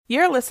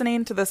You're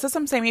listening to the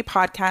Systems Amy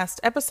podcast,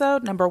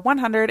 episode number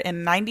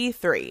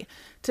 193.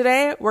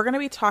 Today, we're going to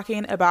be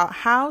talking about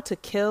how to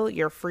kill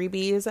your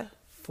freebies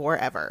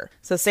forever.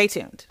 So stay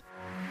tuned.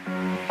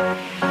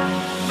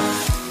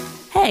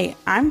 Hey,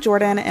 I'm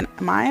Jordan, and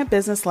my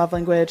business love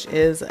language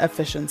is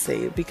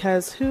efficiency,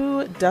 because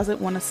who doesn't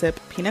want to sip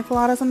pina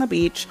coladas on the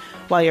beach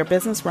while your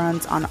business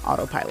runs on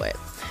autopilot?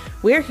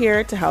 We're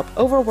here to help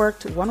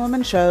overworked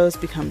one-woman shows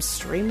become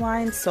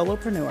streamlined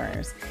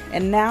solopreneurs.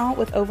 And now,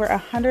 with over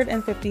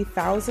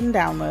 150,000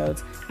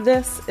 downloads,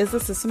 this is the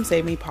System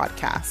Save Me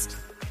podcast.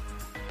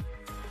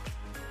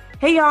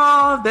 Hey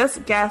y'all, this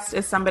guest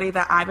is somebody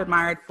that I've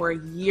admired for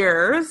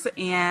years,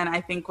 and I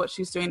think what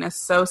she's doing is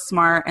so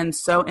smart and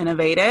so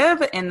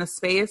innovative in the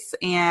space,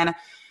 and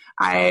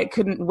I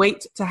couldn't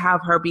wait to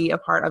have her be a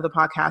part of the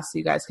podcast so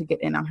you guys could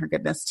get in on her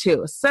goodness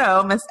too.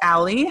 So, Miss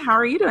Allie, how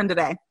are you doing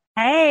today?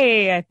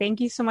 Hey,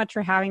 thank you so much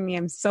for having me.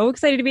 I'm so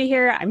excited to be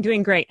here. I'm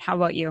doing great. How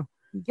about you?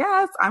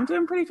 Yes, I'm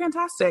doing pretty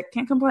fantastic.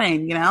 Can't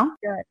complain, you know?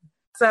 Good.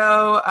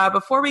 So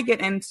before we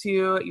get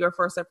into your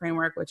 4-step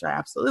framework, which I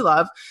absolutely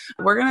love,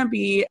 we're going to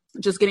be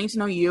just getting to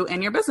know you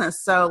and your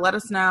business. So let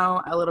us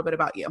know a little bit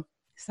about you.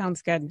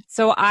 Sounds good.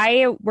 So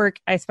I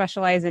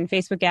specialize in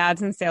Facebook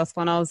ads and sales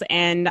funnels.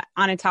 And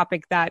on a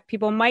topic that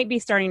people might be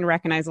starting to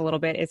recognize a little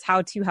bit is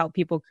how to help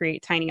people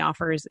create tiny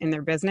offers in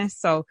their business.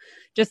 So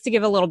just to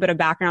give a little bit of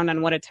background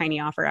on what a tiny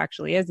offer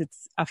actually is,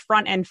 it's a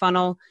front end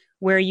funnel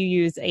where you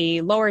use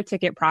a lower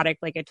ticket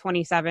product like a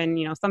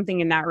 27, something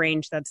in that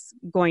range that's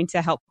going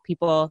to help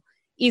people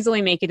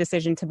easily make a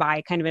decision to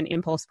buy, kind of an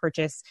impulse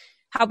purchase,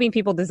 helping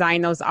people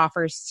design those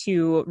offers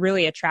to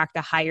really attract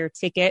a higher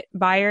ticket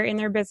buyer in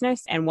their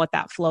business and what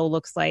that flow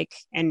looks like,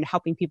 and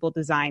helping people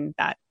design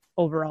that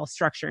overall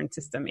structure and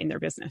system in their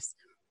business.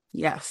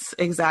 Yes,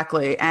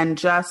 exactly. And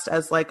just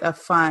as like a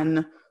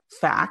fun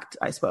fact,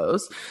 I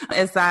suppose,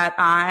 is that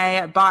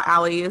I bought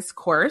Allie's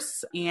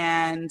course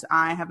and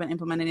I have been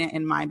implementing it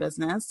in my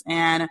business.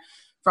 And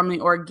from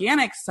the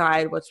organic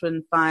side, what's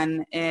been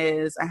fun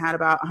is I had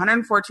about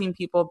 114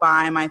 people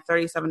buy my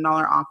 $37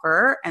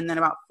 offer, and then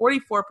about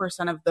 44%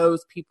 of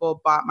those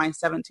people bought my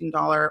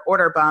 $17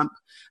 order bump.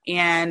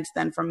 And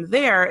then from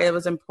there, it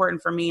was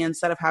important for me,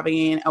 instead of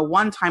having a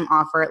one-time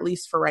offer, at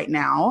least for right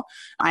now,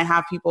 I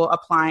have people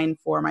applying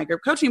for my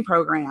group coaching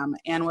program.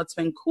 And what's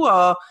been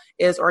cool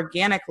is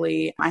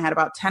organically, I had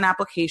about 10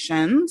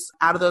 applications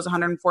out of those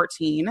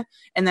 114,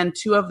 and then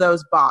 2 of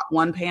those bought,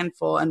 one pay in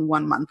full and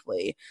one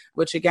monthly,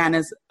 which again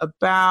is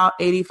about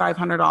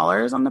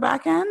 $8,500 on the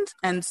back end.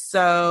 And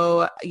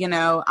so,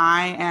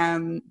 I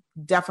am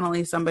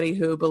definitely somebody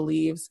who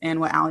believes in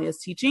what Allie is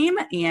teaching.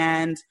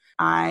 And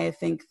I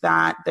think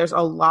that there's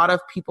a lot of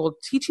people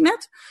teaching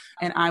it,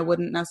 and I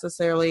wouldn't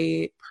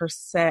necessarily per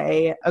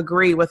se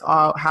agree with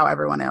how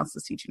everyone else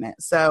is teaching it.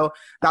 So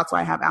that's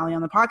why I have Allie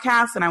on the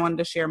podcast, and I wanted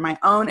to share my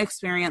own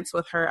experience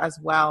with her as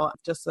well,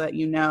 just so that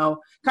you know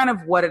kind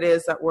of what it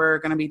is that we're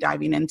going to be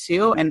diving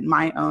into and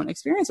my own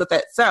experience with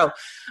it. So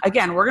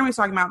again, we're going to be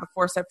talking about the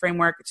 4-step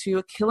framework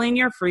to killing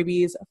your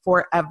freebies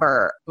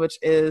forever, which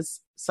is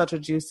such a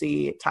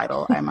juicy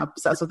title. I'm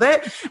obsessed with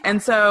it.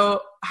 And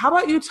so how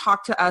about you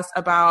talk to us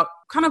about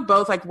kind of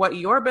both like what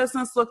your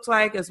business looked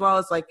like, as well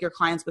as like your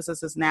clients'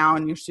 businesses now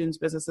and your students'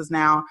 businesses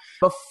now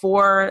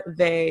before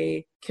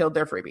they killed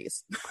their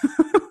freebies.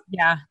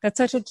 Yeah, that's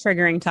such a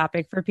triggering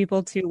topic for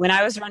people too. When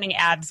I was running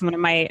ads, one of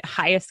my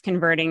highest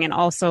converting and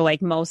also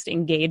like most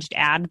engaged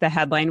ad, the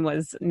headline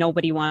was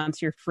 "Nobody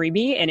wants your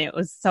freebie." And it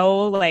was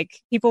so like,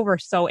 people were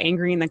so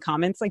angry in the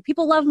comments, like,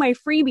 people love my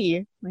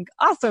freebie. Like,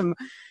 awesome.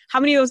 How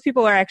many of those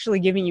people are actually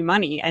giving you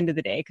money end of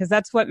the day? Because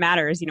that's what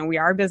matters. We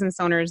are business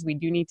owners. We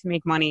do need to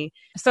make money.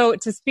 So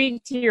to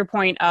speak to your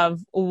point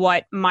of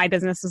what my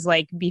business was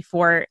like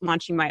before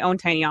launching my own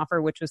tiny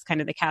offer, which was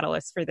kind of the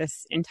catalyst for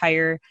this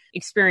entire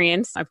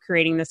experience of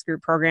creating this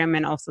group program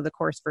and also the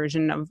course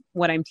version of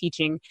what I'm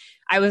teaching.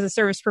 I was a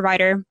service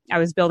provider. I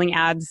was building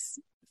ads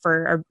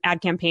for our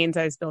ad campaigns.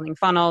 I was building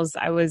funnels.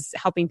 I was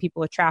helping people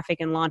with traffic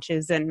and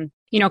launches and,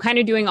 kind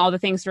of doing all the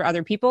things for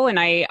other people. And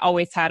I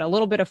always had a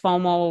little bit of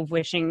FOMO of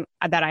wishing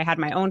that I had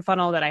my own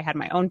funnel, that I had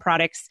my own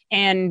products.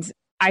 And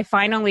I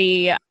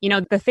finally,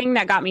 the thing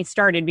that got me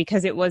started,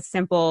 because it was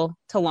simple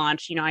to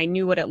launch, I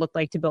knew what it looked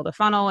like to build a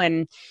funnel,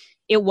 and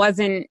it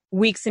wasn't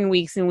weeks and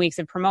weeks and weeks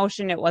of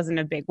promotion. It wasn't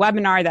a big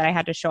webinar that I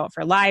had to show up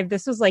for live.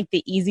 This was like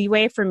the easy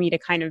way for me to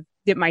kind of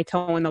dip my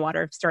toe in the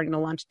water of starting to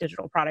launch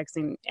digital products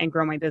and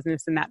grow my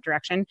business in that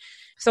direction.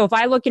 So if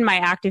I look in my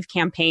active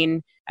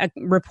campaign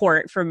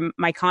report from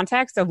my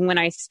context of when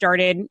I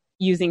started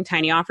using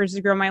tiny offers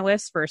to grow my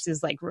list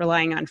versus like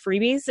relying on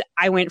freebies,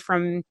 I went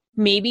from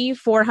maybe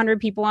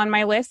 400 people on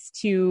my list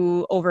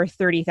to over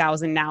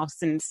 30,000 now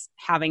since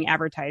having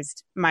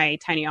advertised my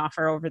tiny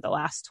offer over the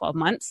last 12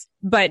 months.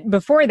 But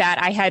before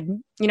that, I had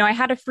a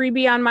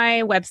freebie on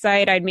my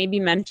website. I'd maybe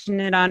mention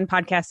it on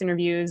podcast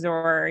interviews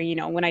or,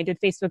 when I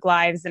did Facebook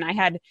Lives, and I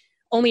had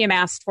only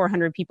amassed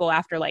 400 people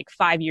after like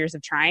 5 years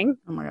of trying.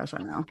 Oh my gosh,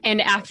 I know.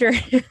 And after,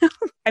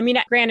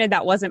 granted,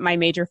 that wasn't my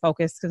major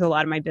focus because a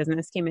lot of my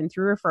business came in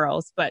through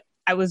referrals, but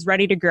I was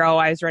ready to grow.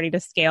 I was ready to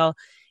scale.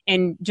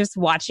 And just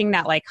watching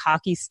that like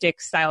hockey stick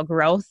style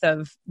growth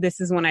of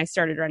this is when I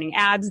started running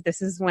ads.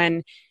 This is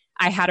when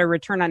I had a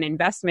return on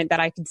investment that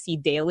I could see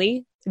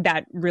daily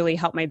that really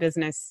helped my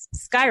business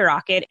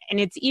skyrocket. And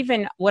it's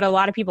even what a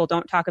lot of people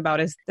don't talk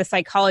about is the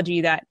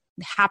psychology that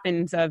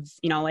happens of,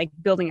 like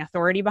building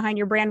authority behind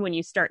your brand when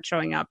you start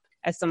showing up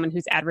as someone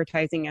who's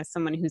advertising, as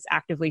someone who's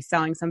actively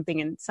selling something,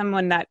 and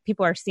someone that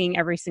people are seeing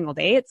every single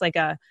day. It's like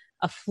a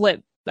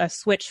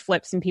switch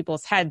flips in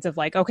people's heads of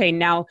like, okay,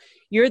 now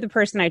you're the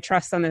person I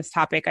trust on this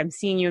topic. I'm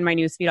seeing you in my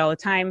newsfeed all the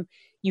time.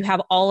 You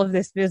have all of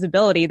this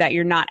visibility that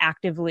you're not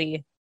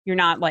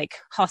like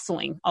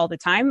hustling all the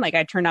time. Like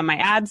I turned on my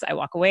ads, I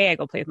walk away, I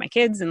go play with my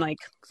kids, and like,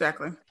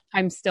 exactly.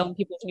 I'm still in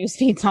people's news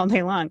feeds all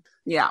day long.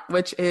 Yeah,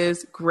 which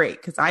is great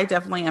because I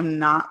definitely am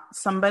not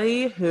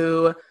somebody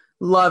who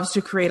loves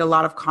to create a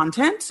lot of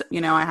content.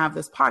 I have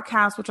this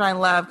podcast, which I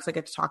love because I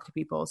get to talk to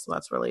people. So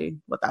that's really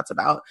what that's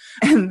about.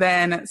 And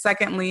then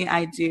secondly,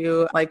 I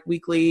do like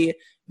weekly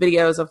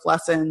videos of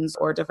lessons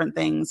or different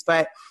things.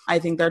 But I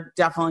think there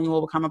definitely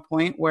will become a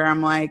point where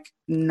I'm like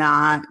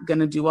not going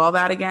to do all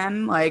that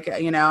again. Like,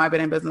 I've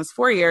been in business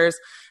 4 years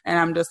and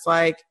I'm just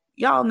like,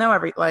 y'all know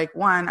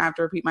one, I have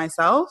to repeat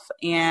myself.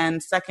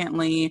 And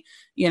secondly,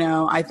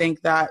 I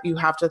think that you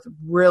have to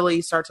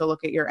really start to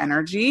look at your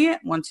energy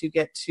once you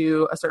get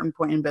to a certain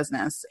point in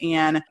business.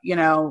 And,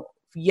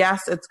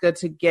 yes, it's good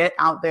to get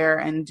out there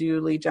and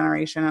do lead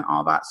generation and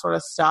all that sort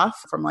of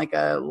stuff from like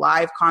a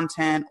live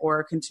content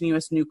or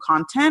continuous new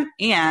content.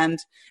 And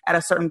at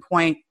a certain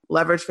point,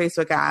 leverage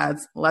Facebook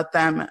ads, let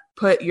them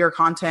put your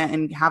content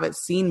and have it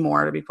seen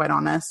more, to be quite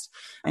honest,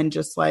 and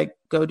just like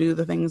go do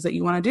the things that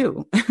you want to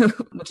do,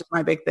 which is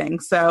my big thing.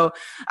 So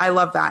I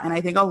love that. And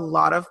I think a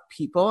lot of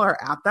people are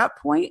at that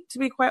point, to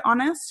be quite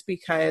honest,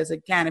 because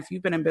again, if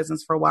you've been in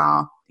business for a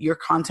while, your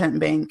content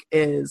bank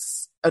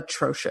is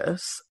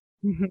atrocious.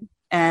 Mm-hmm.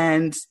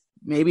 And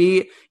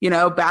maybe,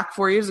 back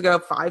 4 years ago,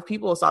 5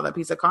 people saw that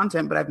piece of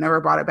content, but I've never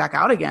brought it back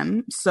out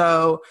again.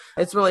 So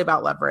it's really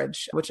about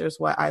leverage, which is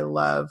what I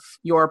love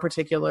your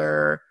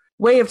particular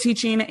way of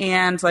teaching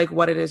and like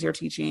what it is you're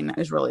teaching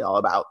is really all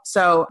about.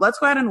 So let's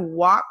go ahead and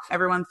walk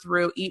everyone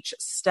through each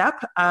step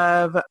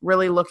of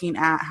really looking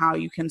at how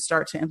you can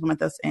start to implement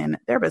this in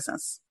their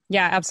business.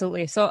 Yeah,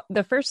 absolutely. So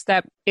the first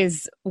step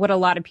is what a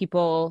lot of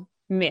people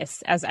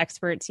miss as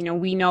experts.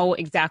 We know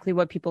exactly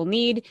what people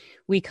need.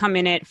 We come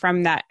in it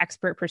from that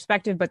expert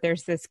perspective, but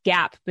there's this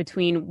gap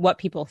between what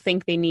people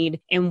think they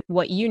need and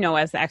what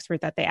as the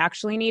expert that they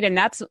actually need. And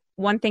that's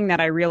one thing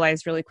that I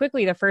realized really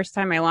quickly. The first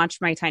time I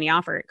launched my tiny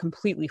offer, it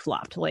completely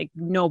flopped. Like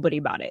nobody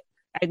bought it.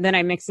 And then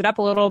I mixed it up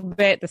a little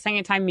bit. The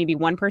second time, maybe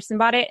one person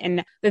bought it.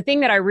 And the thing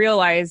that I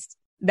realized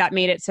that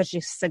made it such a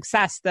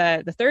success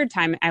the third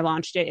time I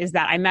launched it is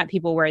that I met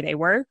people where they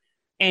were.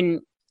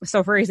 And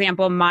so for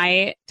example,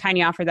 my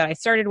tiny offer that I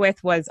started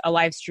with was a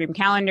live stream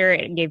calendar.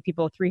 It gave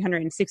people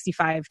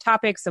 365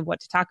 topics of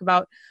what to talk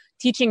about,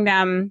 teaching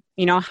them,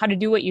 how to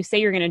do what you say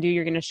you're going to do.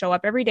 You're going to show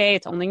up every day.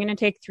 It's only going to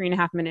take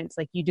 3.5 minutes.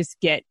 Like you just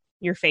get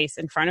your face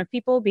in front of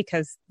people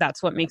because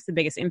that's what makes the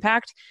biggest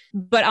impact.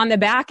 But on the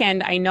back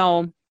end, I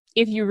know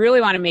if you really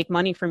want to make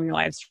money from your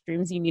live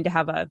streams, you need to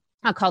have a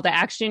call to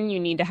action. You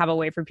need to have a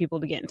way for people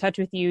to get in touch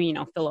with you,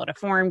 fill out a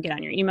form, get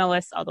on your email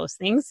list, all those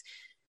things.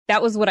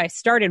 That was what I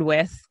started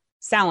with.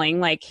 Selling,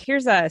 like,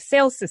 here's a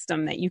sales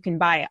system that you can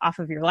buy off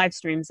of your live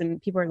streams.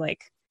 And people are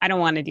like, I don't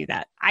want to do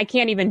that. I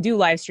can't even do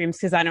live streams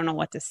because I don't know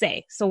what to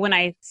say. So when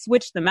I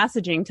switched the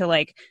messaging to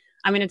like,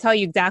 I'm going to tell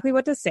you exactly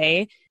what to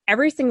say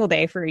every single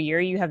day for a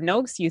year, you have no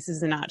excuses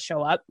to not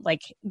show up.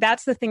 Like,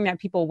 that's the thing that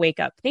people wake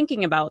up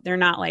thinking about. They're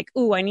not like,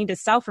 ooh, I need to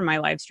sell for my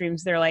live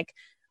streams. They're like,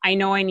 I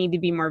know I need to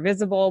be more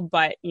visible,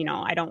 but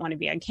I don't want to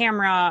be on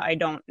camera. I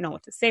don't know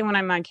what to say when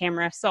I'm on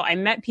camera. So I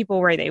met people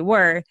where they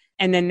were.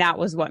 And then that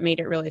was what made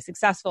it really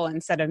successful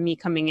instead of me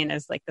coming in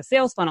as like the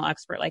sales funnel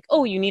expert, like,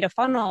 oh, you need a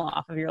funnel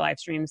off of your live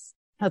streams.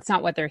 That's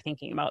not what they're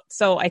thinking about.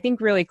 So I think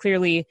really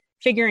clearly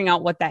figuring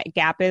out what that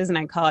gap is, and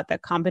I call it the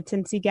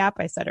competency gap.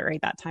 I said it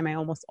right that time. I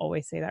almost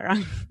always say that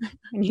wrong. I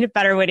need a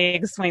better way to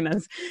explain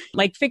this.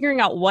 Like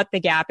figuring out what the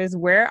gap is,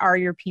 where are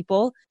your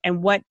people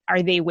and what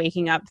are they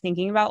waking up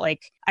thinking about?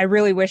 Like, I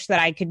really wish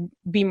that I could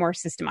be more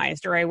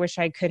systemized, or I wish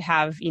I could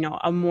have,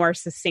 a more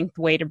succinct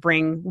way to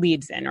bring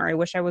leads in, or I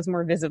wish I was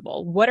more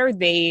visible. What are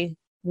they,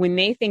 when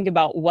they think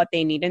about what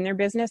they need in their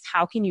business,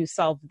 how can you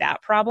solve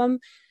that problem?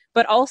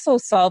 But also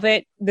solve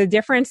it. The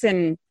difference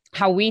in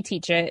how we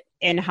teach it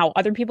and how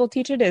other people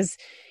teach it is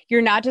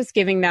you're not just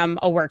giving them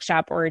a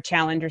workshop or a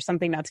challenge or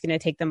something that's going to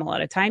take them a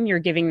lot of time. You're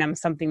giving them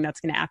something that's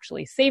going to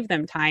actually save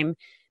them time,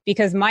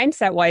 because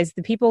mindset wise,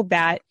 the people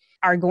that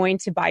are going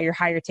to buy your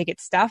higher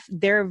ticket stuff,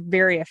 they're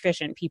very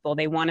efficient people.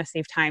 They want to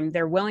save time.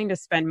 They're willing to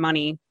spend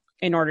money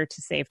in order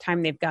to save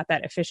time. They've got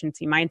that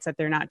efficiency mindset.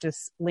 They're not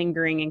just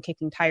lingering and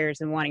kicking tires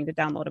and wanting to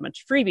download a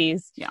bunch of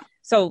freebies. Yeah.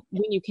 So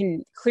when you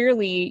can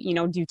clearly,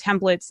 do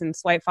templates and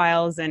swipe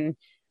files and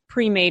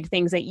pre-made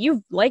things that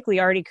you've likely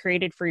already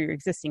created for your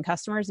existing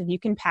customers, if you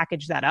can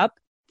package that up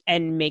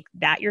and make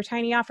that your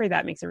tiny offer,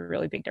 that makes a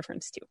really big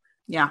difference too.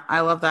 Yeah, I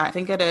love that. I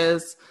think it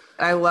is.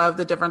 I love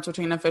the difference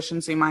between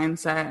efficiency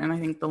mindset and I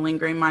think the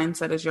lingering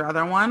mindset is your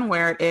other one,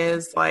 where it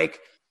is like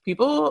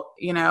people,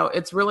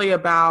 it's really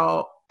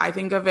about, I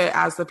think of it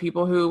as the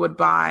people who would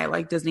buy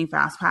like Disney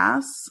Fast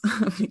Pass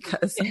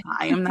because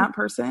I am that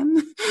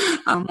person.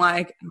 I'm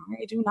like,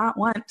 I do not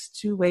want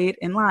to wait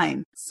in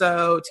line.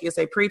 So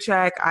TSA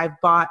PreCheck,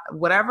 I've bought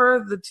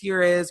whatever the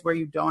tier is where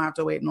you don't have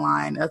to wait in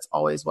line. That's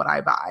always what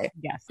I buy.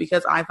 Yes.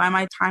 Because I find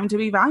my time to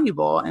be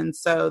valuable. And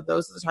so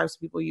those are the types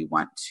of people you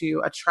want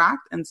to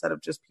attract instead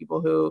of just people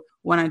who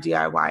want to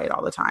DIY it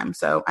all the time.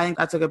 So I think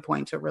that's a good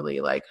point to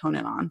really like hone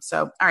in on.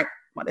 So, all right,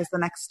 what is the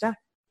next step?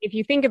 If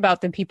you think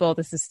about the people,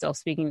 this is still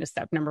speaking to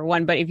step number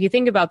one, but if you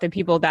think about the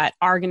people that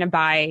are going to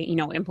buy,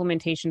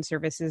 implementation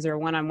services or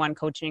one-on-one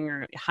coaching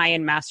or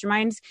high-end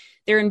masterminds,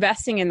 they're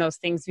investing in those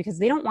things because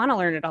they don't want to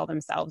learn it all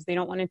themselves. They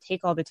don't want to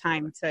take all the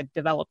time to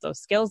develop those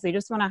skills. They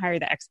just want to hire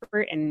the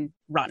expert and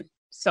run.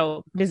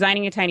 So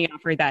designing a tiny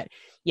offer that,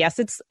 yes,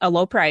 it's a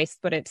low price,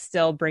 but it's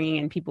still bringing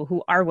in people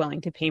who are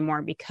willing to pay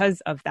more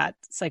because of that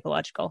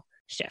psychological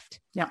shift.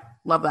 Yeah,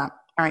 love that.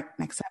 All right,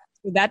 next step.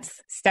 That's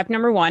step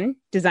number one,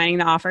 designing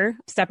the offer.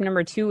 Step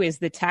number two is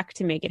the tech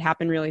to make it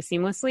happen really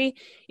seamlessly.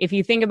 If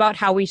you think about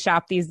how we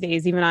shop these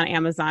days, even on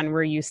Amazon,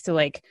 we're used to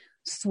like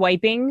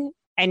swiping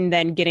and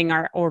then getting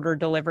our order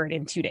delivered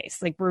in 2 days.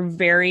 Like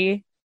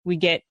we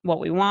get what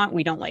we want.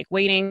 We don't like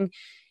waiting.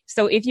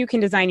 So if you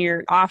can design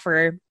your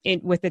offer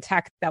with the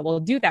tech that will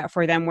do that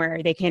for them,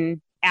 where they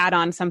can add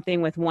on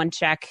something with one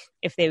check,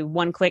 if they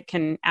one click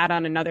can add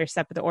on another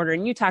step of the order.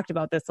 And you talked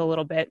about this a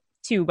little bit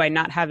too, by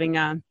not having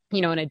an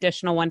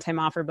additional one-time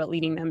offer, but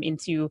leading them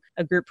into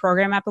a group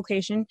program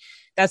application.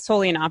 That's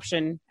totally an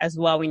option as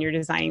well when you're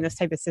designing this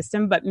type of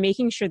system, but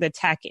making sure the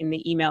tech and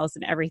the emails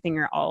and everything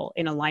are all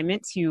in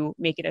alignment to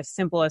make it as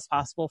simple as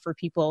possible for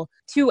people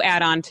to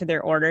add on to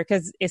their order.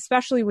 Because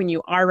especially when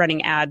you are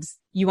running ads,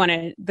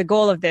 the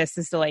goal of this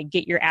is to like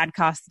get your ad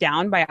costs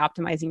down by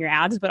optimizing your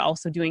ads, but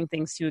also doing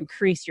things to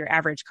increase your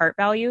average cart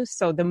value.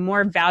 So the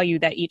more value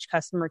that each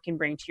customer can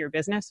bring to your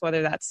business,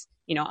 whether that's,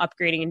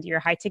 upgrading into your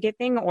high ticket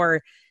thing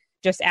or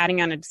just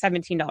adding on a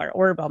 $17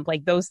 order bump,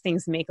 like those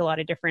things make a lot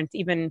of difference.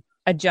 Even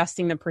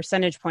adjusting the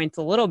percentage points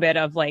a little bit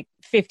of like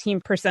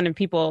 15% of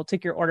people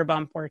took your order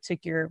bump or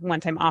took your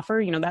one-time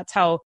offer. That's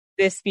how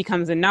this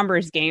becomes a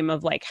numbers game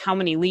of like, how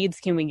many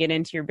leads can we get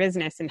into your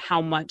business and how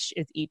much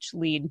is each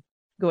lead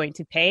going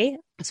to pay.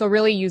 So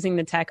really using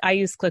the tech, I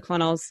use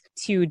ClickFunnels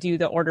to do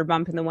the order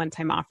bump and the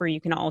one-time offer.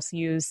 You can also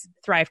use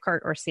ThriveCart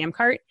or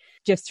SamCart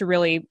just to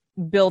really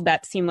build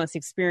that seamless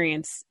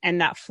experience and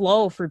that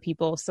flow for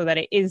people so that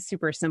it is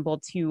super simple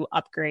to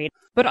upgrade.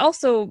 But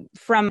also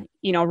from,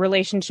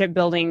 relationship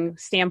building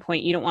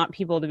standpoint, you don't want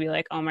people to be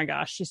like, oh my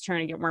gosh, she's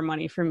trying to get more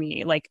money from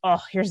me. Like,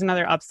 oh, here's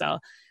another upsell.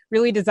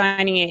 Really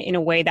designing it in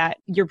a way that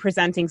you're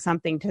presenting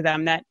something to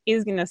them that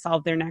is going to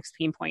solve their next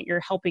pain point.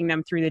 You're helping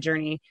them through the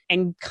journey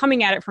and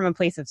coming at it from a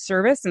place of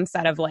service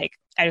instead of like,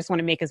 I just want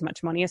to make as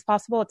much money as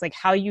possible. It's like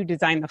how you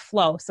design the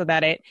flow so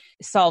that it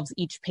solves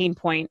each pain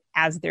point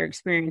as they're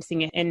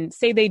experiencing it. And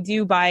say they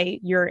do buy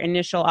your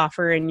initial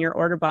offer and your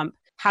order bump.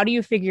 How do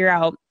you figure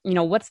out,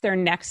 what's their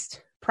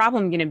next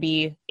problem going to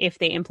be if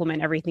they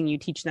implement everything you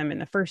teach them in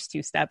the first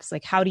two steps?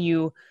 Like, how do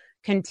you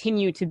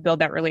continue to build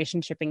that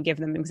relationship and give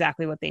them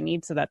exactly what they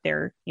need so that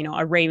they're,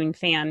 a raving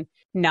fan,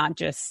 not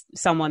just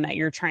someone that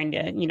you're trying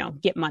to,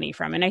 get money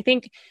from. And I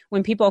think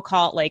when people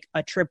call it like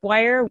a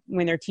tripwire,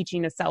 when they're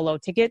teaching to sell low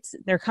tickets,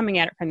 they're coming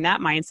at it from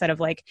that mindset of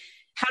like,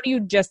 how do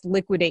you just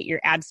liquidate your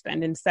ad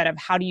spend instead of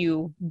how do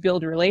you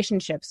build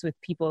relationships with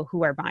people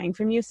who are buying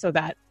from you so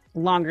that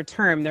longer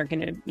term, they're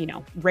going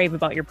to, rave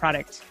about your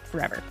product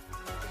forever.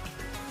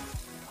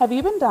 Have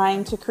you been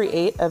dying to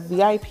create a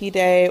VIP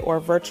day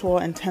or virtual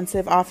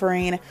intensive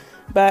offering,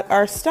 but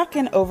are stuck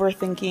in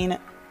overthinking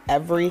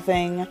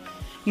everything?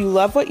 You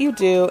love what you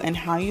do and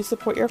how you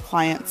support your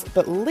clients,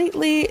 but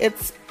lately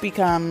it's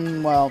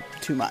become,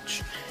 too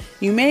much.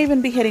 You may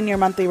even be hitting your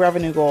monthly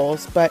revenue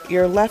goals, but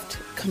you're left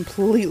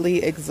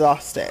completely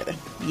exhausted.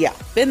 Yeah,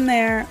 been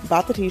there,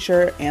 bought the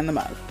t-shirt and the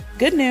mug.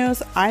 Good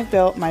news, I've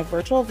built my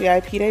virtual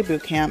VIP Day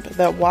Bootcamp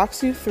that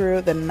walks you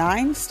through the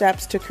 9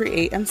 steps to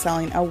create and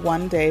selling a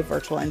one-day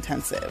virtual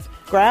intensive.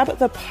 Grab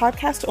the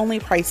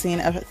podcast-only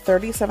pricing of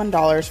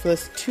 $37 for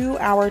this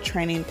 2-hour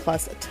training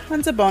plus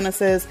tons of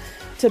bonuses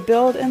to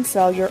build and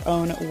sell your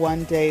own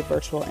one-day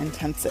virtual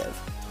intensive.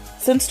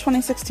 Since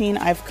 2016,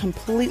 I've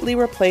completely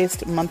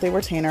replaced monthly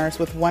retainers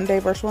with one-day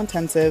virtual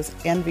intensives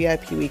and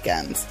VIP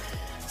weekends.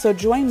 So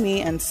join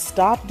me and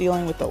stop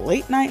dealing with the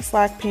late night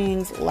Slack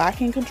pings,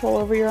 lacking control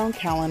over your own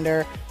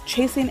calendar,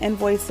 chasing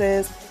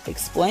invoices,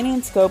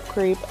 explaining scope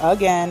creep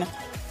again.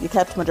 You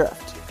catch my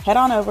drift. Head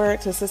on over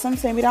to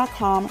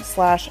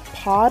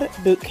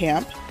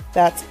systemsammy.com/podbootcamp.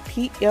 That's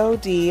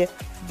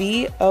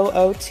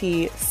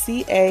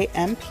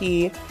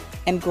PODBOOTCAMP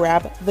and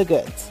grab the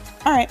goods.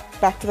 All right,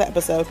 back to the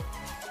episode.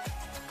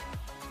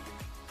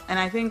 And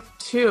I think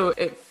too,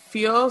 it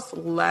feels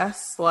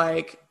less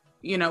like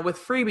with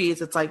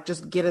freebies, it's like,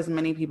 just get as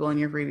many people in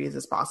your freebies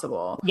as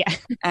possible. Yeah.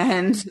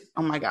 And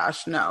oh my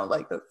gosh, no,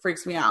 like that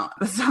freaks me out.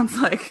 That sounds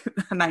like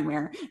a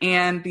nightmare.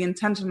 And the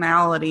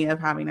intentionality of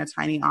having a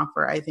tiny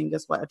offer, I think,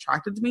 is what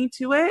attracted me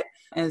to it,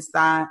 is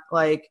that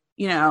like,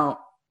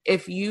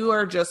 if you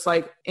are just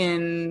like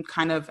in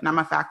kind of, and I'm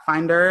a fact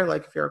finder,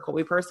 like if you're a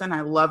Colby person,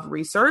 I love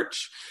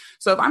research.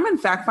 So if I'm in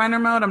fact finder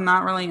mode, I'm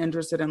not really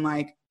interested in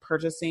like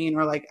purchasing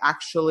or like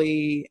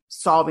actually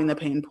solving the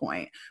pain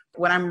point.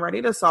 When I'm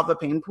ready to solve the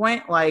pain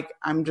point, like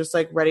I'm just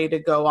like ready to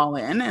go all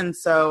in. And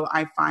so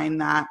I find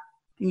that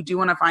you do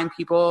want to find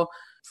people,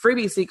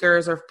 freebie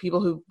seekers or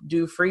people who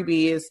do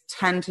freebies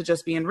tend to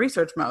just be in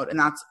research mode, and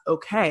that's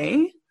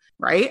okay,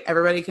 right?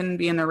 Everybody can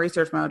be in their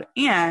research mode,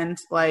 and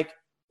like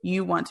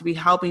you want to be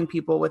helping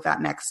people with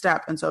that next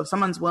step. And so if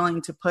someone's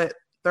willing to put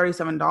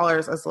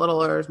 $37, as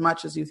little or as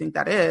much as you think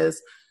that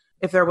is,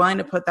 if they're willing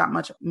to put that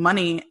much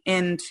money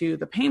into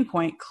the pain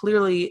point,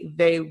 clearly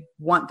they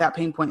want that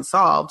pain point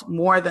solved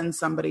more than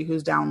somebody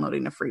who's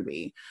downloading a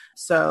freebie.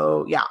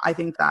 So yeah, I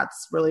think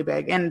that's really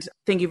big. And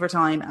thank you for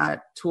telling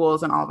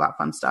tools and all that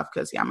fun stuff,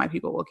 because yeah, my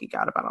people will geek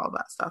out about all of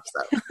that stuff.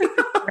 So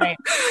right.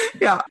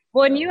 Yeah.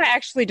 Well, and you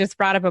actually just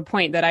brought up a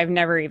point that I've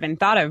never even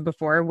thought of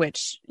before,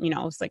 which,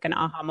 is like an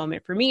aha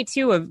moment for me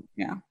too, of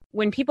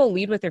when people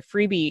lead with a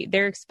freebie,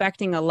 they're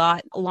expecting a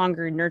lot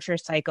longer nurture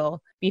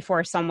cycle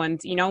before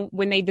someone's,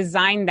 when they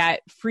design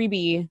that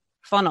freebie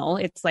funnel,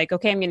 it's like,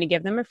 okay, I'm going to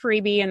give them a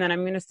freebie and then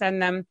I'm going to send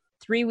them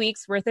 3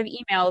 weeks worth of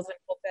emails and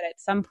hope that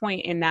at some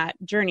point in that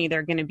journey,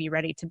 they're going to be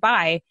ready to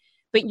buy.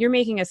 But you're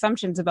making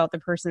assumptions about the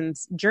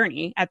person's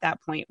journey at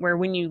that point, where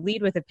when you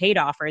lead with a paid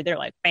offer, they're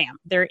like, bam,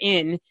 they're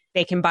in,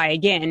 they can buy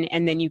again.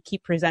 And then you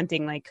keep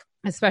presenting like,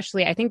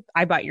 especially, I think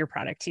I bought your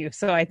product too.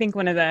 So I think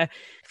one of the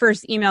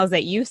first emails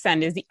that you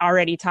send is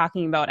already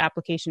talking about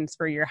applications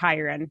for your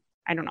higher end.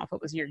 I don't know if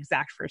it was your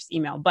exact first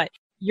email, but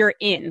you're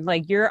in,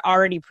 like you're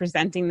already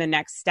presenting the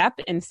next step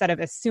instead of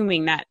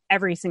assuming that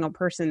every single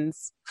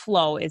person's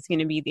flow is going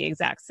to be the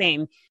exact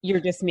same.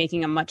 You're just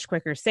making a much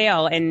quicker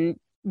sale. And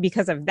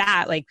because of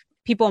that, like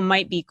people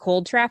might be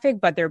cold traffic,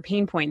 but their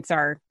pain points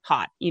are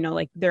hot,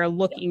 like they're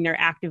looking, they're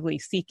actively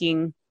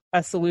seeking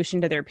a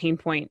solution to their pain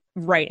point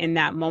right in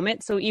that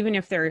moment. So even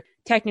if they're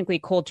technically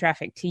cold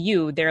traffic to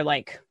you, they're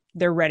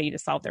ready to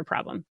solve their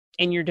problem,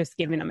 and you're just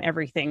giving them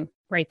everything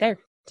right there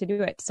to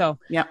do it. So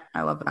yeah,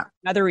 I love that.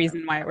 Another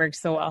reason why it works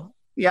so well.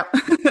 Yep,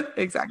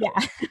 exactly.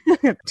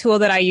 Yeah. Tool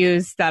that I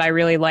use that I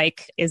really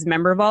like is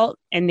Member Vault,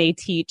 and they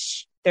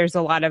teach, there's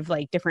a lot of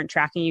like different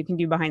tracking you can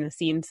do behind the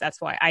scenes.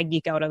 That's why I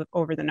geek out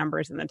over the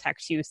numbers and the tech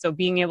too. So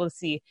being able to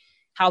see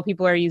how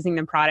people are using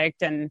the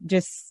product and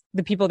just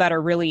the people that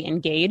are really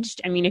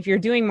engaged. I mean, if you're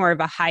doing more of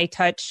a high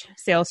touch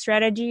sales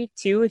strategy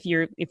too, if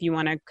you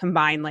want to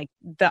combine like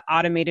the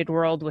automated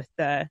world with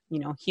the,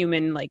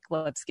 human, like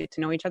let's get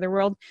to know each other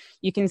world,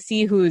 you can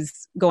see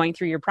who's going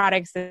through your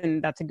products,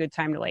 and that's a good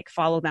time to like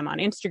follow them on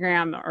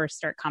Instagram or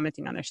start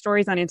commenting on their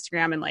stories on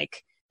Instagram, and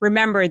like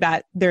remember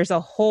that there's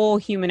a whole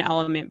human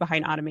element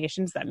behind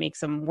automations that makes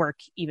them work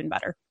even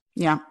better.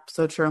 Yeah,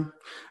 so true.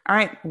 All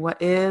right,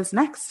 what is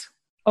next?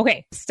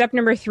 Okay, step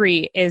number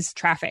 3 is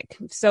traffic.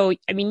 So,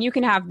 I mean, you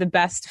can have the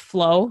best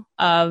flow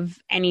of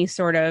any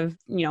sort of,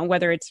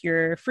 whether it's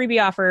your freebie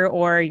offer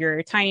or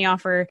your tiny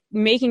offer,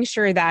 making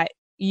sure that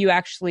you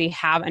actually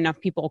have enough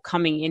people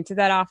coming into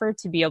that offer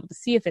to be able to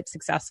see if it's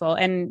successful.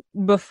 And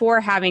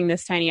before having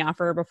this tiny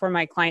offer, before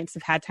my clients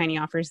have had tiny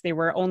offers, they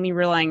were only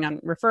relying on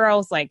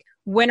referrals. Like,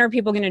 when are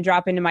people going to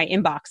drop into my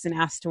inbox and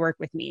ask to work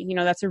with me?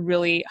 That's a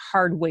really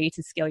hard way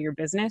to scale your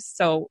business.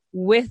 So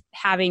with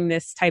having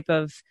this type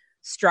of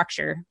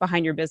structure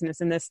behind your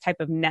business and this type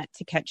of net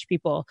to catch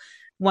people,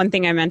 one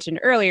thing I mentioned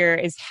earlier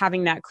is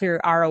having that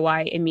clear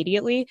ROI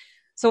immediately.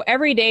 So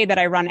every day that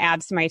I run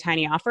ads to my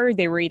tiny offer,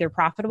 they were either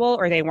profitable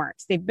or they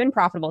weren't. They've been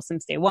profitable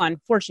since day one,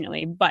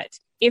 fortunately, but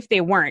if they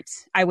weren't,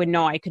 I would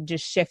know I could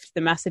just shift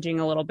the messaging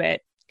a little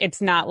bit.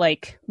 It's not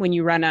like when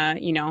you run a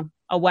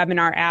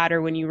webinar ad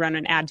or when you run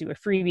an ad to a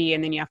freebie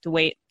and then you have to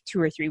wait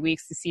 2 or 3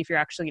 weeks to see if you're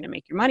actually going to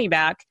make your money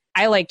back.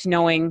 I liked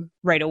knowing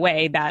right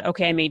away that,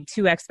 okay, I made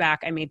 2x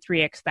back, I made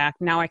 3x back.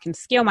 Now I can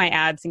scale my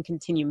ads and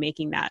continue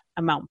making that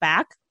amount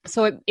back.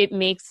 So it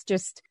makes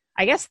just,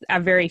 I guess, a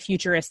very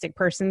futuristic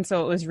person.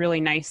 So it was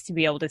really nice to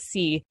be able to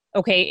see,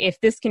 okay, if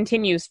this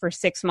continues for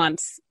 6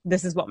 months,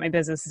 this is what my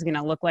business is going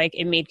to look like.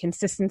 It made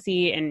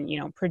consistency and,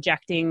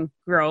 projecting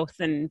growth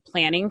and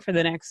planning for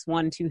the next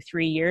 1, 2,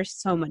 3 years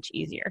so much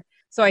easier.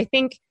 So I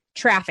think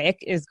traffic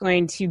is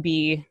going to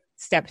be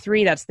step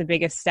 3. That's the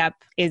biggest step,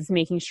 is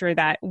making sure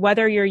that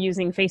whether you're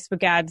using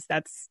Facebook ads,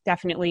 that's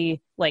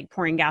definitely like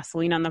pouring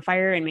gasoline on the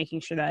fire and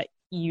making sure that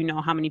you know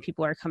how many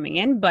people are coming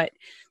in. But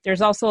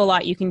there's also a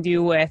lot you can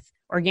do with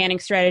organic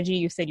strategy.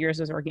 You said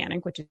yours was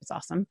organic, which is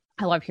awesome.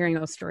 I love hearing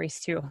those stories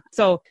too.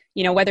 So,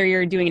 whether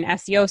you're doing an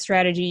SEO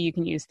strategy, you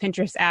can use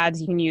Pinterest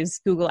ads, you can use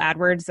Google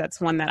AdWords.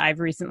 That's one that I've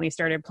recently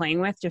started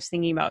playing with, just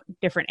thinking about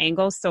different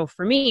angles. So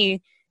for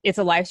me, it's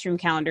a live stream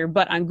calendar,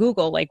 but on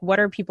Google, like, what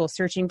are people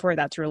searching for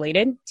that's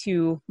related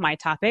to my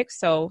topic?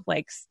 So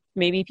like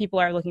maybe people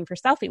are looking for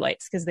selfie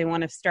lights because they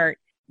want to start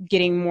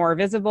getting more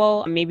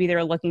visible. Maybe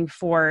they're looking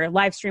for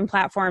live stream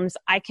platforms.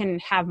 I can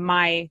have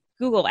my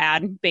Google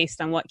ad based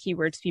on what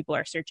keywords people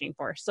are searching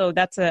for. So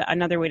that's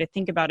another way to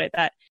think about it,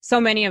 that so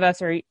many of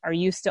us are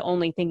used to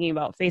only thinking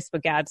about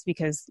Facebook ads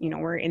because,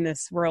 we're in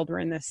this world, we're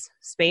in this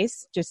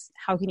space. Just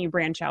how can you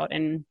branch out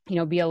and,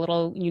 be a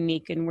little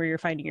unique in where you're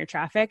finding your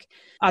traffic?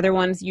 Other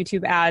ones,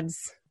 YouTube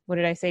ads, what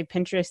did I say?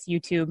 Pinterest,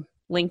 YouTube,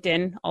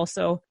 LinkedIn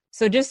also.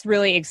 So just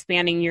really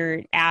expanding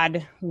your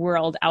ad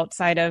world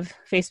outside of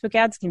Facebook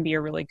ads can be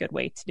a really good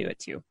way to do it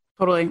too.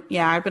 Totally.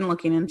 Yeah, I've been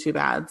looking into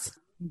ads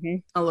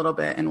a little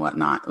bit and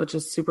whatnot, which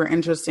is super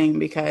interesting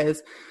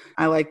because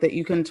I like that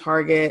you can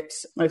target,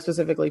 like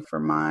specifically for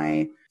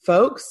my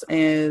folks,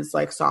 is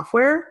like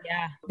software.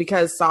 Yeah.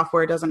 Because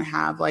software doesn't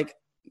have like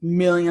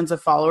millions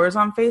of followers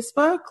on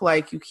Facebook,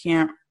 like you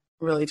can't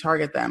really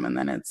target them. And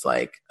then it's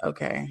like,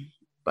 okay,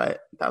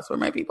 but that's where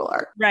my people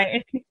are.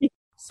 Right.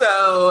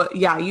 So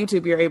yeah,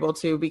 YouTube, you're able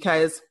to,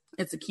 because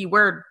it's a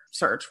keyword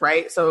search,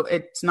 right? So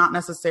it's not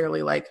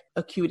necessarily like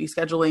acuity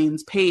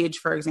scheduling's page,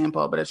 for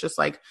example, but it's just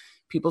like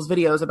people's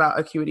videos about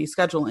acuity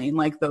scheduling.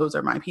 Like those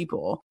are my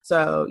people.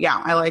 So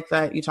yeah, I like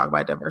that you talk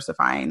about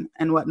diversifying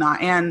and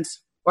whatnot, and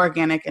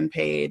organic and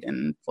paid,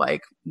 and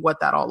like what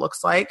that all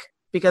looks like.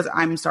 Because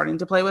I'm starting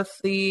to play with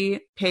the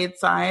paid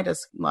side,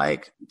 as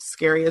like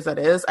scary as that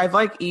is. I've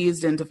like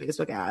eased into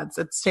Facebook ads.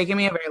 It's taken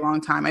me a very long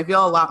time. I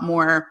feel a lot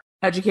more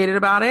educated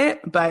about it.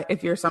 But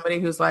if you're somebody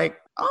who's like,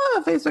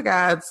 oh, Facebook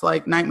ads,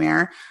 like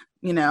nightmare,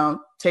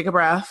 take a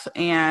breath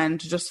and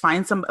just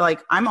find some,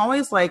 like, I'm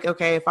always like,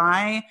 okay, if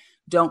I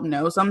don't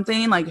know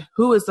something, like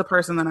who is the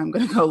person that I'm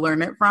going to go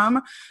learn it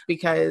from?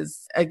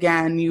 Because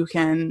again, you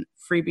can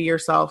freebie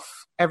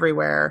yourself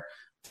everywhere,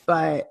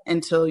 but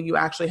until you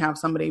actually have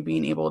somebody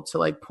being able to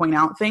like point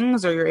out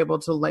things, or you're able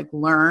to like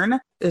learn,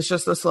 it's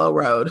just a slow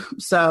road.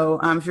 So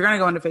if you're going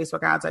to go into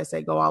Facebook ads, I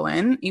say go all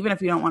in, even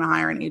if you don't want to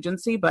hire an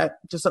agency, but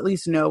just at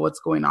least know what's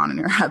going on in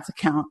your ads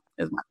account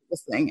is my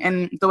biggest thing.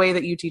 And the way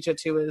that you teach it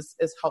too is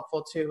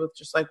helpful too, with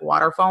just like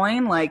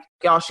waterfalling. Like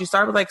y'all, she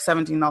started with like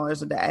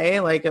 $17 a day.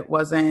 Like it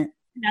wasn't.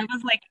 I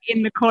was like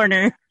in the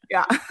corner.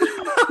 Yeah.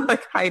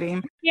 Like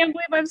hiding. Can't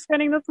believe I'm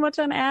spending this much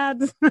on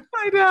ads.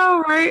 I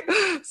know, right?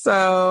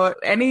 So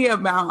any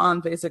amount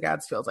on Facebook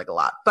ads feels like a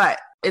lot, but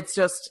it's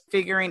just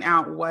figuring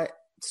out what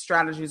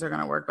strategies are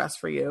going to work best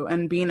for you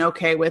and being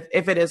okay with,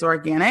 if it is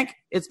organic,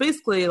 it's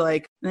basically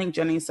like, I think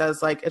Jenny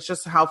says, like, it's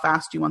just how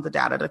fast you want the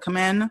data to come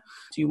in.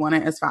 Do you want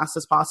it as fast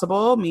as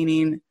possible?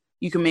 Meaning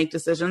you can make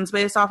decisions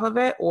based off of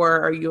it,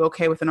 or are you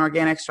okay with an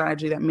organic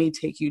strategy that may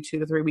take you 2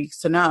 to 3 weeks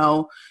to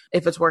know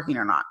if it's working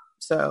or not?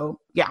 So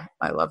yeah,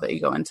 I love that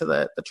you go into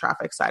the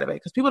traffic side of it,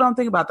 because people don't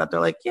think about that. They're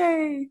like,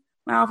 yay,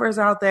 my offer's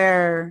out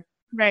there.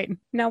 Right.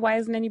 Now, why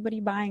isn't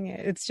anybody buying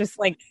it? It's just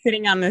like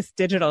sitting on this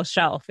digital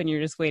shelf and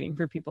you're just waiting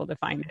for people to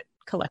find it,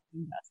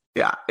 collecting dust.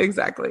 Yeah,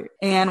 exactly.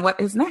 And what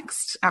is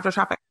next after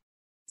traffic?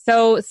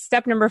 So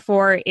step number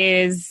 4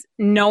 is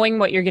knowing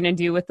what you're going to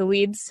do with the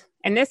leads.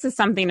 And this is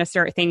something to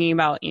start thinking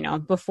about,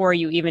 before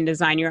you even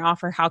design your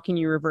offer. How can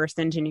you reverse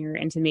engineer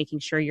into making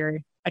sure you're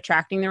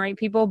attracting the right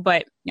people?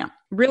 But yeah,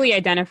 really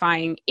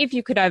identifying, if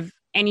you could have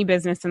any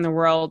business in the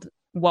world,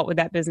 what would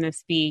that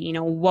business be?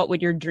 What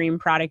would your dream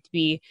product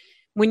be?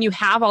 When you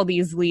have all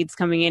these leads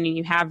coming in and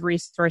you have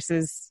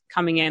resources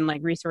coming in,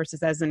 like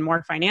resources as in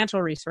more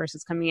financial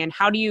resources coming in,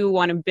 how do you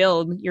want to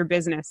build your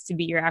business to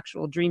be your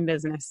actual dream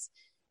business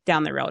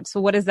down the road?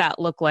 So what does that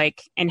look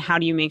like? And how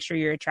do you make sure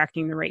you're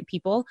attracting the right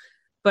people?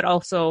 But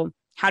also,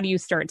 how do you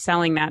start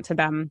selling that to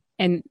them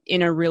and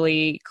in a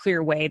really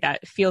clear way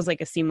that feels like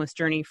a seamless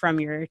journey from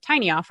your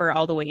tiny offer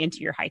all the way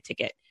into your high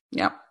ticket?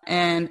 Yep.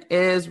 And it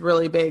is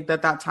really big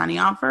that tiny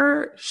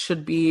offer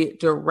should be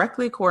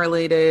directly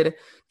correlated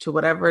to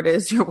whatever it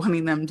is you're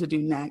wanting them to do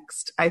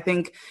next. I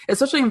think,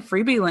 especially in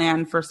freebie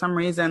land, for some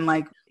reason,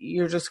 like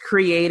you're just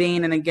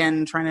creating and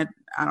again, trying to,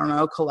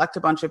 collect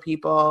a bunch of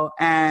people,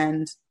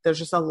 and there's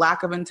just a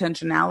lack of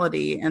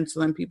intentionality. And so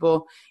then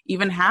people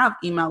even have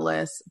email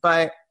lists,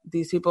 but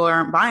these people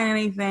aren't buying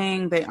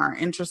anything. They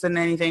aren't interested in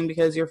anything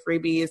because your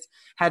freebies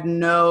had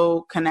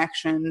no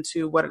connection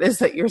to what it is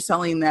that you're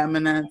selling them.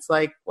 And then it's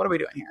like, what are we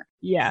doing here?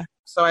 Yeah.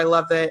 So I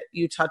love that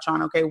you touch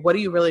on, okay, what do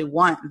you really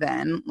want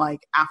then?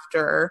 Like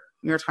after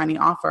your tiny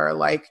offer,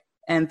 like,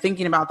 and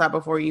thinking about that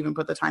before you even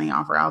put the tiny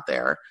offer out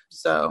there.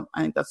 So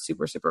I think that's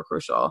super, super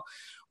crucial.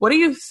 What do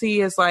you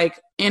see as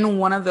like in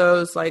one of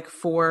those like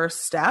 4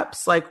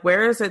 steps? Like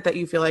where is it that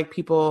you feel like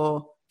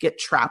people get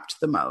trapped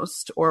the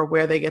most, or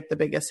where they get the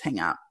biggest hang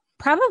up?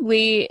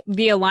 Probably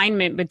the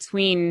alignment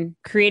between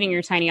creating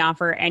your tiny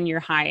offer and your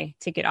high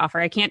ticket offer.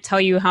 I can't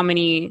tell you how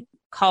many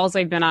calls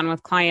I've been on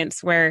with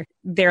clients where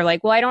they're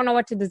like, well, I don't know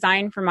what to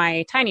design for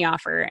my tiny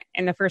offer.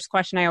 And the first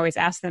question I always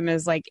ask them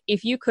is like,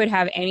 if you could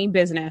have any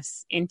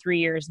business in 3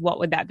 years, what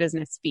would that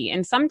business be?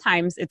 And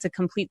sometimes it's a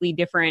completely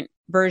different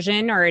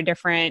version or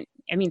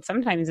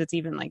sometimes it's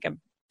even like a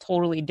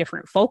totally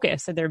different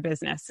focus of their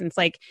business. And it's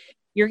like,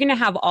 you're going to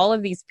have all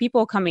of these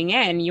people coming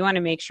in. You want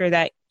to make sure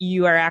that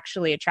you are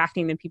actually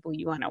attracting the people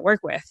you want to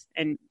work with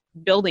and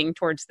building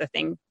towards the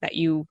thing that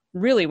you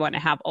really want to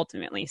have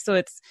ultimately. So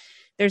it's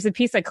there's a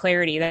piece of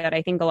clarity that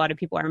I think a lot of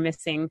people are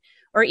missing,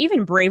 or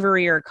even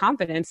bravery or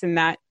confidence in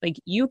that, like,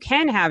 you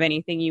can have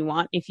anything you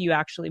want if you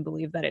actually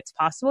believe that it's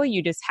possible.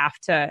 You just have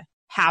to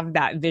have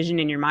that vision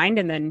in your mind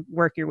and then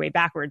work your way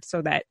backwards,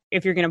 so that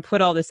if you're going to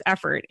put all this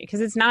effort,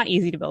 because it's not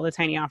easy to build a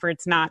tiny offer.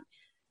 It's not,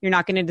 you're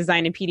not going to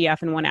design a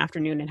PDF in one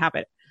afternoon and have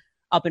it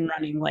up and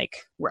running like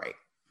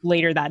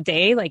later that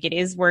day. Like, it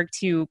is work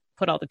to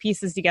put all the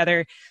pieces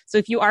together. So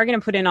if you are going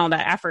to put in all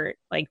that effort,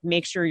 like,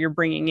 make sure you're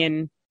bringing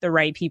in the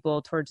right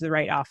people towards the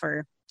right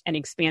offer and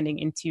expanding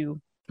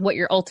into what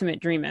your ultimate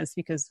dream is,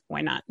 because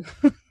why not?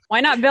 Why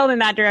not build in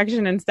that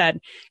direction instead?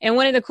 And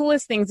one of the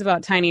coolest things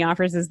about tiny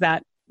offers is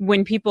that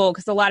when people,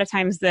 because a lot of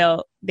times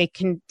they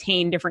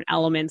contain different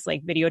elements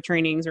like video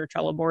trainings or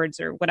Trello boards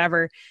or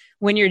whatever.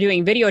 When you're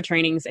doing video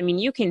trainings, I mean,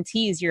 you can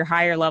tease your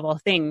higher level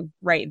thing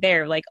right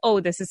there. Like,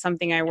 oh, this is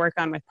something I work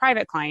on with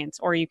private clients,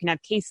 or you can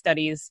have case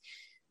studies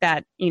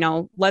that, you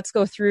know, let's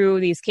go through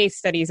these case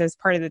studies as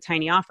part of the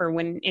tiny offer,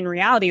 when in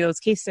reality, those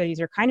case studies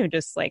are kind of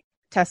just like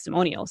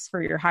testimonials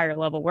for your higher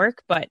level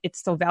work, but it's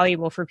still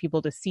valuable for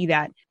people to see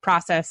that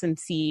process and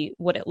see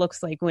what it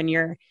looks like when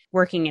you're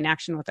working in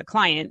action with a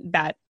client,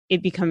 that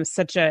it becomes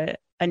such an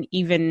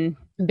even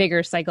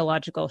bigger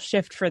psychological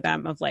shift for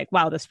them of like,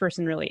 wow, this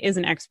person really is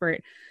an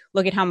expert.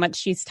 Look at how much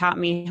she's taught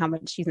me, how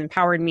much she's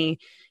empowered me,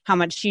 how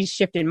much she's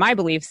shifted my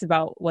beliefs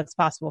about what's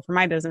possible for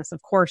my business.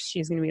 Of course,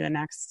 she's going to be the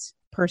next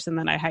person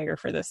that I hire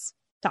for this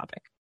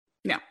topic.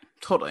 Yeah,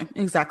 totally.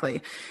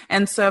 Exactly.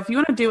 And so if you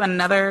want to do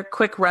another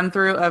quick run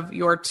through of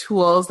your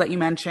tools that you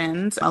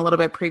mentioned a little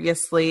bit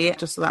previously,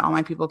 just so that all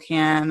my people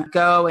can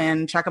go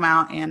and check them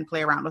out and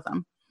play around with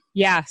them.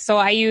 Yeah. So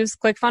I use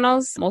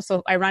ClickFunnels.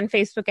 Also, I run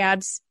Facebook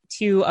ads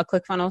to a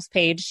ClickFunnels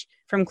page.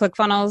 From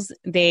ClickFunnels,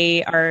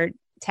 they are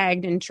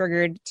tagged and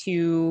triggered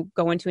to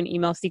go into an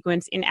email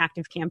sequence in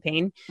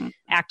ActiveCampaign.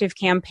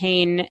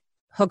 ActiveCampaign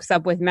hooks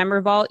up with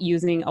MemberVault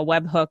using a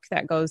webhook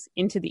that goes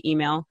into the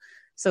email.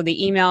 So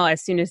the email,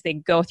 as soon as they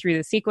go through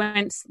the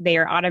sequence, they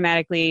are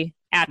automatically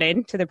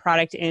added to the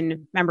product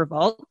in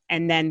MemberVault,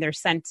 and then they're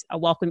sent a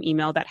welcome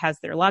email that has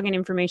their login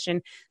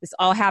information. This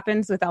all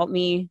happens without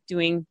me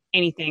doing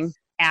anything.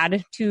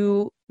 Add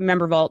to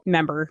MemberVault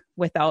member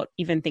without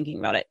even thinking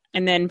about it.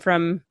 And then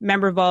from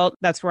MemberVault,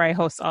 that's where I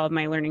host all of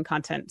my learning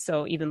content.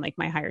 So even like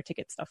my higher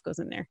ticket stuff goes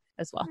in there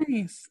as well.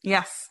 Nice.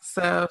 Yes.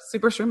 So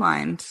super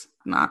streamlined,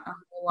 not a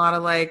whole lot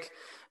of like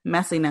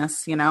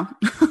messiness, you know,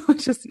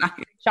 which is nice.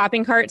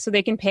 Shopping cart so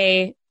they can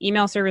pay,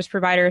 email service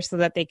provider so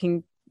that they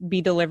can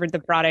be delivered the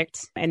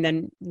product, and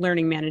then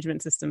learning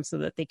management system so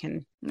that they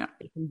can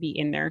be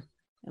in there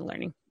and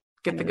learning.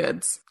 Get the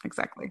goods.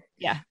 Exactly.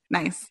 Yeah.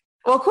 Nice.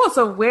 Well, cool.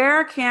 So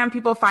where can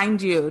people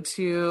find you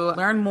to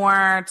learn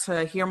more,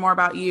 to hear more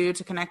about you,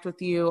 to connect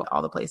with you,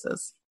 all the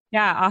places?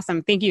 Yeah,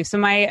 awesome. Thank you. So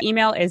my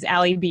email is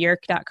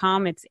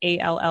alliebjerk.com. It's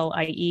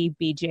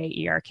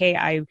ALLIEBJERK.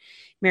 I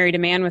married a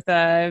man with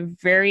a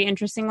very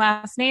interesting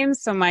last name.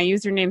 So my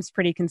username's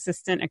pretty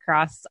consistent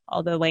across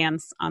all the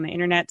lands on the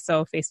internet.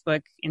 So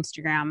Facebook,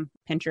 Instagram,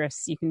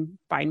 Pinterest, you can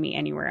find me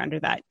anywhere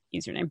under that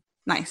username.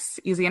 Nice.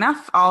 Easy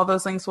enough. All of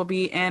those links will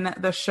be in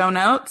the show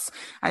notes.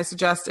 I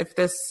suggest if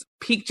this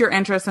piqued your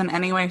interest in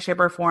any way, shape,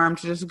 or form,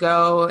 to just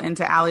go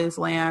into Allie's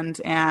land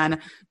and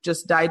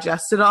just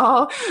digest it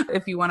all.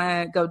 If you want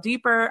to go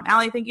deeper.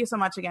 Allie, thank you so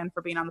much again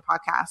for being on the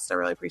podcast. I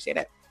really appreciate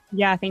it.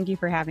 Yeah, thank you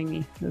for having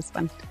me. It was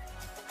fun.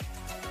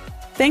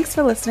 Thanks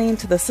for listening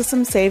to the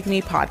System Saved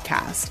Me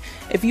podcast.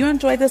 If you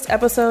enjoyed this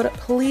episode,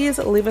 please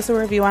leave us a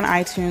review on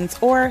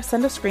iTunes or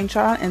send a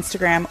screenshot on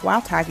Instagram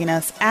while tagging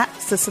us at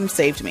System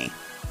Saved Me.